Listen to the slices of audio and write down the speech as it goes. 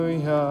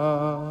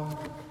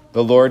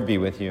The Lord be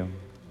with you.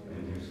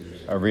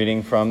 A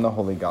reading from the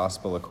Holy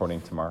Gospel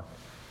according to Mark.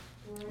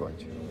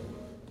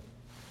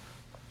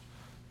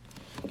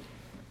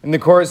 In the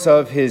course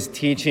of his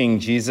teaching,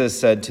 Jesus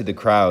said to the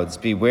crowds,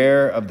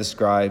 "Beware of the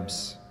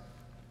scribes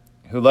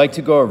who like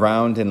to go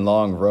around in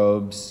long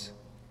robes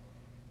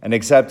and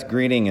accept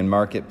greeting in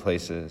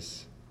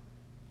marketplaces,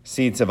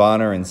 seats of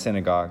honor in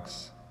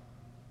synagogues,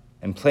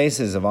 and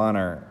places of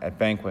honor at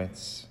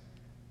banquets.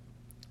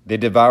 They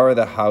devour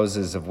the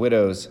houses of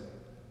widows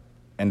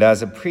and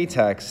as a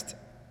pretext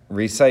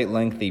recite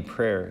lengthy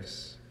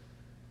prayers.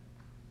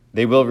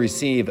 They will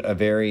receive a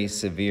very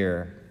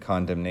severe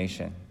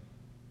condemnation."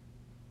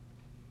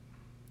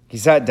 He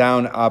sat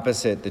down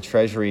opposite the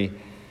treasury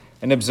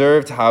and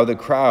observed how the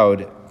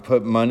crowd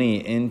put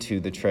money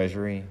into the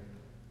treasury.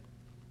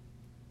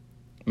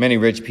 Many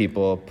rich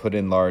people put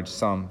in large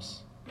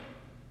sums.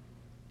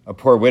 A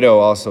poor widow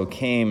also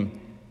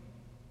came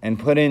and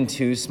put in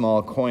 2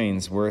 small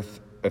coins worth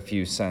a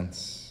few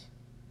cents.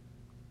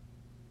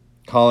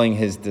 Calling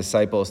his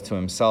disciples to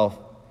himself,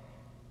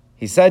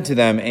 he said to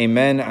them,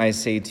 "Amen, I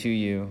say to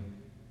you,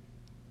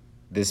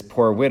 this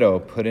poor widow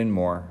put in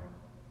more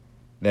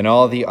than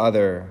all the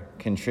other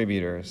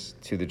contributors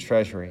to the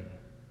treasury,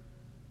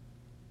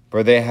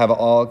 for they have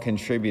all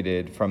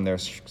contributed from their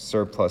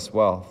surplus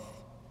wealth.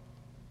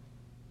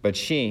 But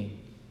she,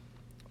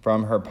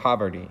 from her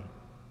poverty,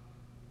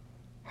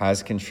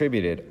 has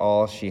contributed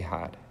all she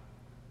had,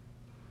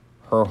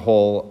 her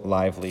whole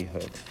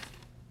livelihood."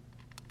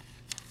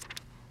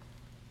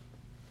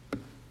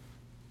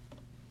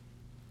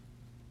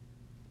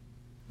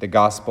 The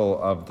Gospel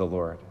of the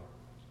Lord.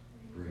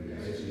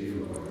 Praise to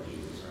you, Lord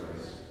Jesus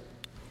Christ.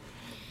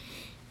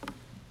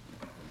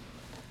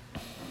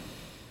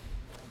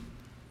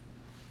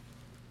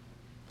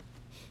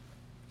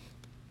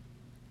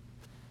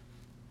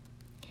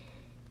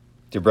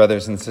 Dear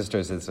brothers and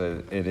sisters,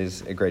 it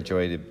is a great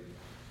joy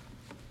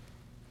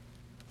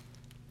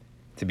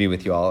to be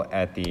with you all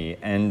at the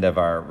end of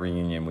our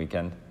reunion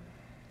weekend.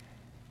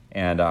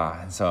 And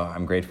so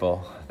I'm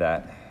grateful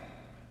that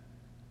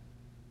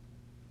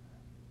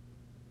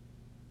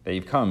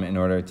you've come in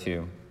order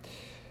to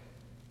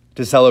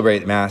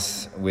celebrate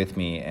Mass with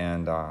me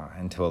and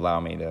to allow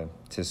me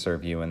to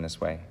serve you in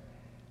this way.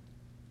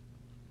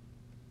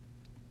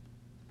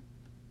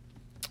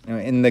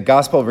 In the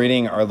gospel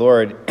reading, our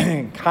Lord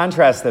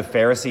contrasts the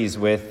Pharisees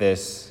with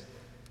this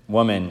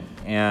woman,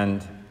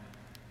 and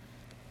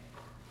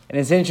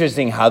it's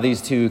interesting how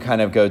these two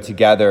kind of go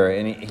together.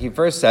 And he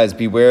first says,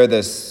 "Beware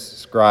the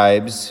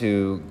scribes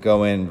who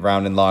go in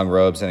round in long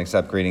robes and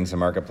accept greetings in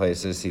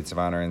marketplaces, seats of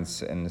honor in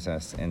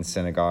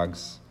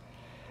synagogues."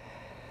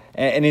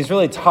 And he's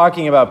really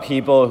talking about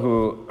people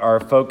who are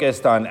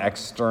focused on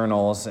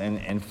externals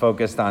and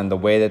focused on the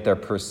way that they're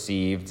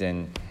perceived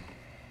and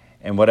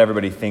what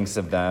everybody thinks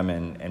of them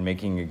and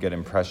making a good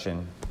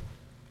impression.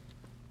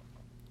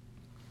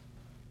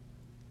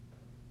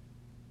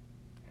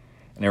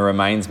 And it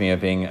reminds me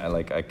of being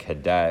like a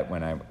cadet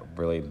when I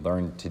really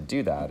learned to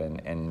do that.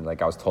 And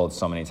like I was told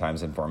so many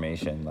times in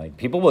formation, like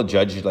people will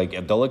judge you,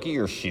 like they'll look at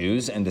your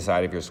shoes and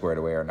decide if you're squared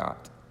away or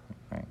not,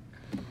 right?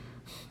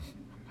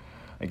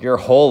 Like your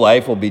whole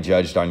life will be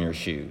judged on your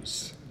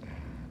shoes,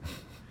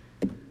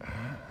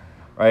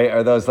 right?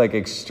 Are those like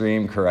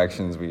extreme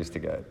corrections we used to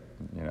get,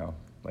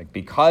 like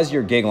because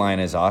your gig line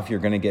is off, you're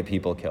going to get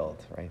people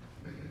killed, right?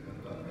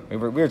 We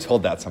were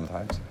told that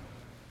sometimes.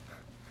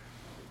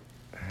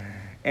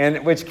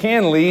 And which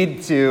can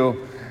lead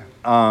to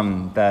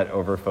that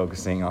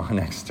over-focusing on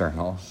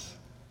externals.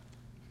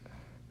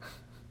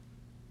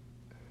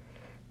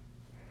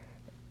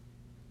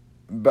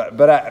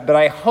 But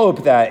I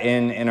hope that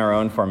in our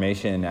own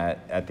formation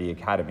at the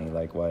Academy,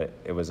 like what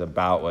it was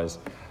about was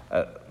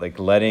like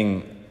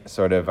letting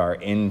sort of our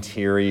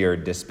interior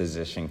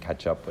disposition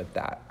catch up with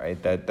that, right?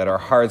 That our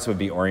hearts would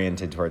be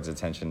oriented towards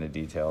attention to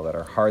detail, that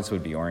our hearts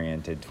would be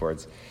oriented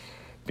towards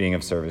being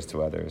of service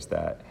to others,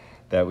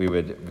 that we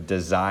would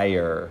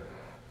desire,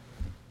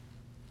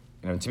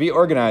 to be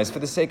organized for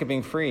the sake of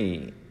being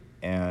free.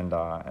 And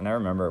I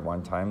remember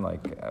one time,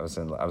 like I was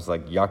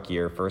like yuck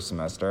year first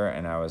semester,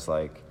 and I was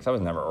like, because I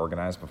was never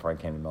organized before I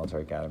came to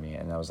military academy,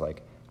 and I was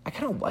like, I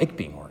kind of like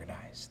being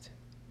organized.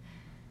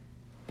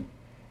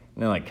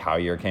 And then like cow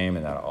year came,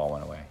 and that all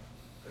went away.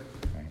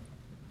 Right?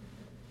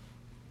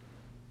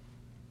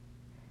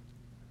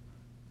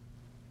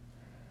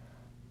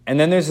 And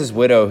then there's this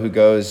widow who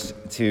goes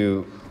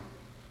to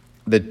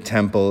the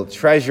temple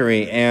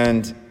treasury,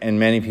 and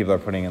many people are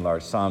putting in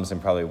large sums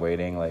and probably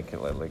waiting, like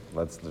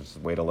let's just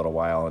wait a little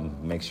while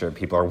and make sure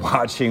people are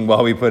watching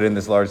while we put in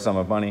this large sum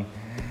of money.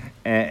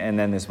 And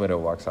then this widow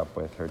walks up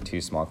with her 2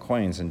 small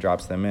coins and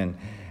drops them in.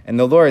 And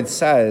the Lord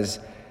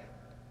says,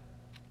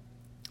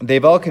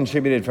 "They've all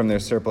contributed from their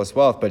surplus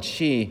wealth, but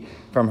she,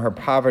 from her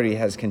poverty,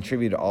 has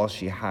contributed all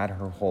she had,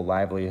 her whole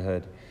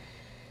livelihood."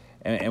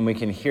 And we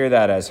can hear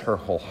that as her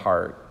whole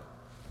heart.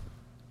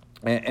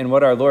 And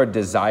what our Lord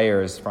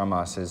desires from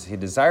us is he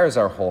desires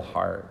our whole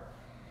heart.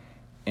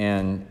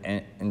 And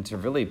to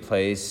really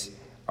place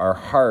our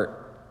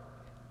heart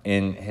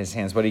in his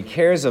hands. What he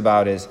cares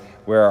about is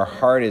where our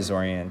heart is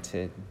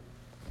oriented.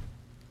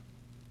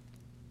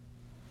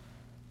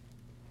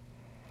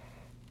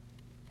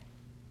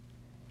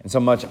 And so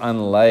much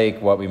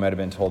unlike what we might have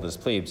been told as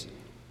plebes,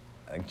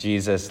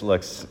 Jesus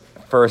looks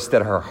first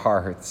at our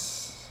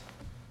hearts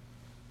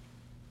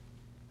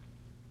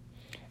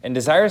and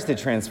desires to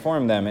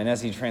transform them. And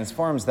as he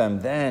transforms them,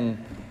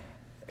 then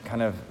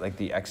kind of like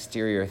the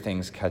exterior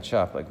things catch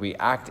up. Like we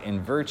act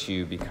in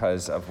virtue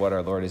because of what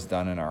our Lord has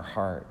done in our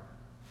heart.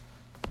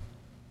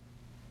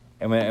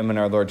 And when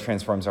our Lord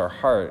transforms our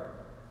heart,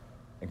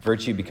 like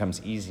virtue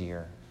becomes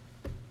easier.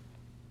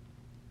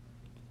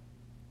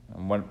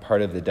 And one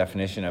part of the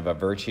definition of a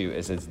virtue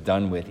is it's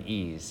done with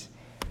ease.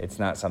 It's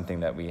not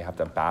something that we have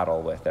to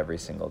battle with every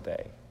single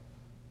day.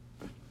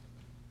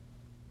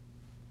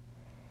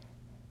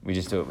 We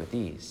just do it with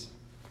ease.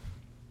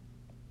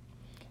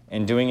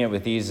 And doing it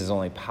with ease is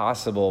only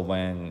possible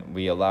when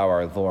we allow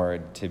our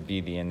Lord to be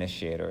the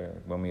initiator,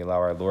 when we allow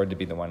our Lord to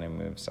be the one who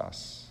moves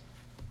us.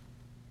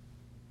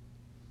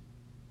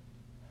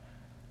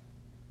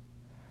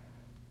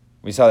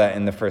 We saw that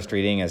in the first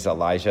reading as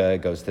Elijah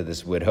goes to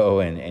this widow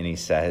and he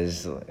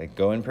says,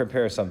 go and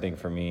prepare something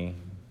for me.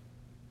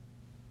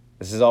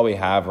 This is all we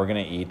have. We're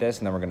going to eat this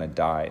and then we're going to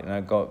die. And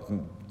I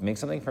go, make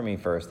something for me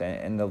first.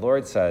 And the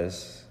Lord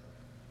says,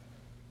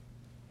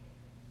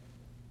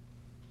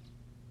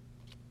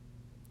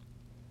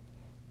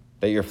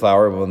 that your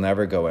flour will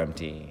never go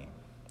empty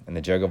and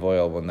the jug of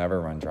oil will never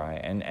run dry.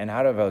 And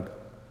out of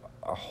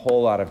a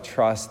whole lot of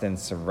trust and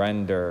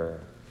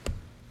surrender,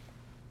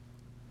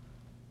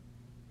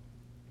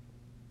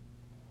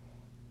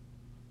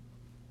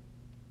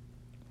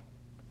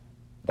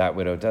 that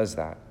widow does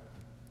that.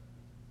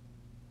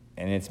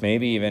 And it's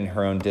maybe even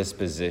her own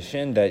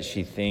disposition that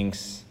she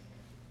thinks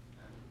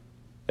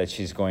that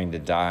she's going to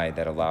die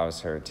that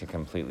allows her to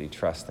completely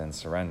trust and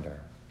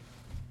surrender.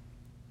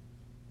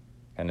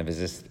 Kind of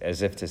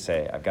as if to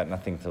say, I've got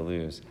nothing to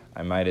lose.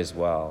 I might as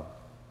well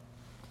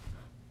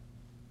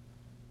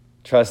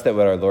trust that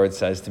what our Lord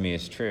says to me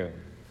is true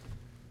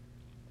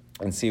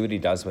and see what he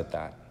does with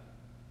that.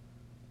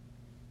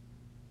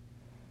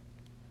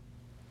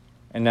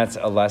 And that's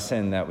a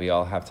lesson that we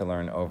all have to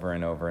learn over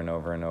and over and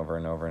over and over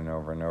and over and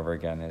over and over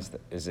again,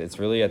 is it's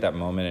really at that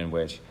moment in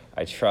which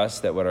I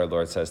trust that what our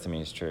Lord says to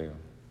me is true.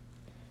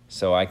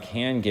 So I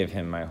can give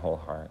him my whole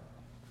heart.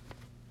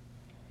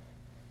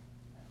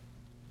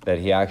 That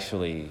he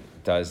actually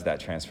does that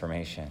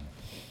transformation.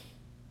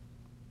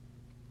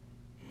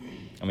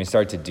 And we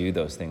start to do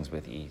those things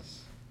with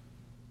ease.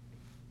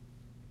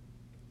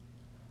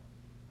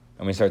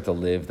 And we start to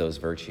live those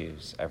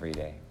virtues every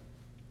day.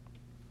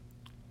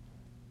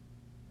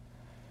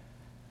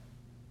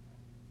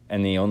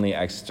 And the only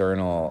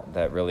external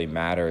that really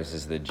matters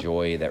is the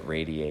joy that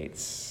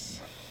radiates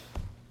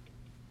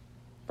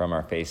from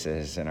our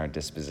faces and our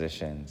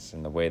dispositions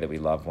and the way that we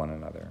love one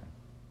another.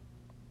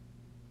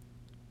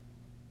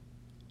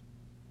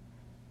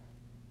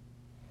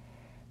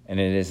 And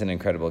it is an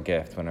incredible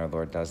gift when our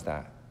Lord does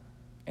that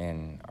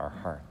in our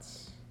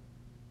hearts.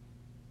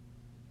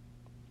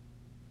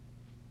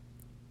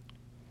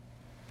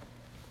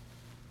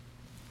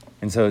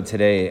 And so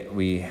today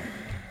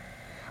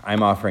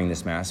I'm offering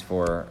this Mass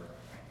for,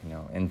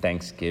 in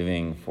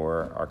Thanksgiving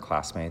for our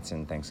classmates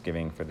and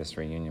Thanksgiving for this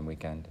reunion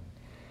weekend.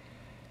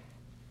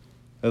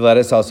 But let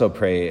us also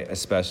pray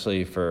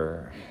especially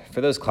for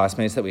those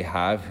classmates that we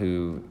have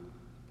who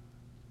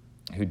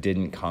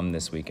didn't come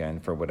this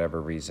weekend for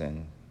whatever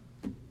reason.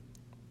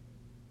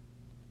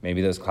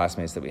 Maybe those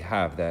classmates that we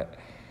have that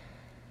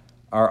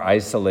are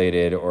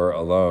isolated or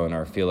alone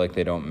or feel like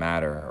they don't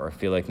matter or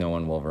feel like no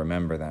one will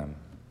remember them.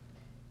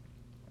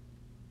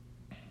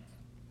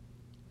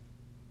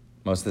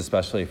 Most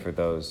especially for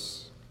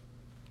those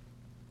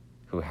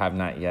who have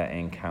not yet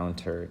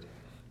encountered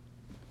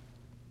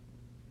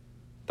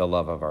the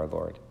love of our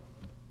Lord,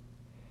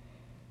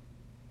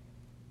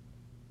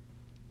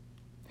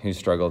 who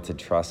struggle to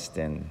trust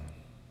in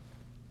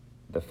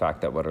the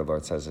fact that what our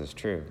Lord says is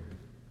true.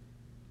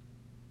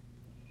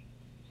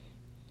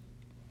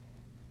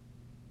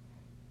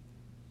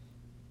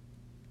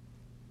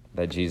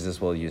 That Jesus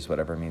will use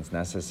whatever means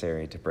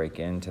necessary to break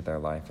into their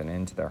life and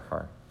into their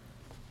heart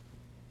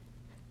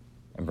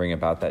and bring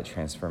about that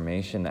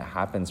transformation that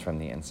happens from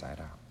the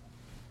inside out.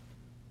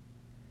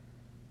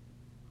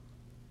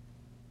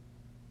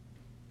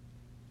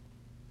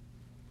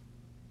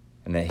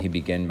 And that he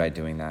begin by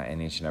doing that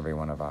in each and every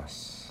one of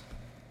us.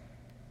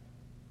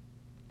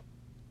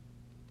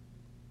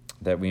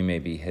 That we may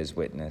be his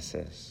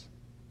witnesses.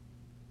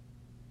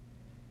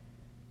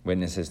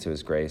 Witnesses to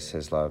his grace,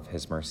 his love,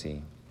 his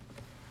mercy,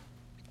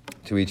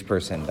 to each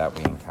person that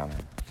we encounter.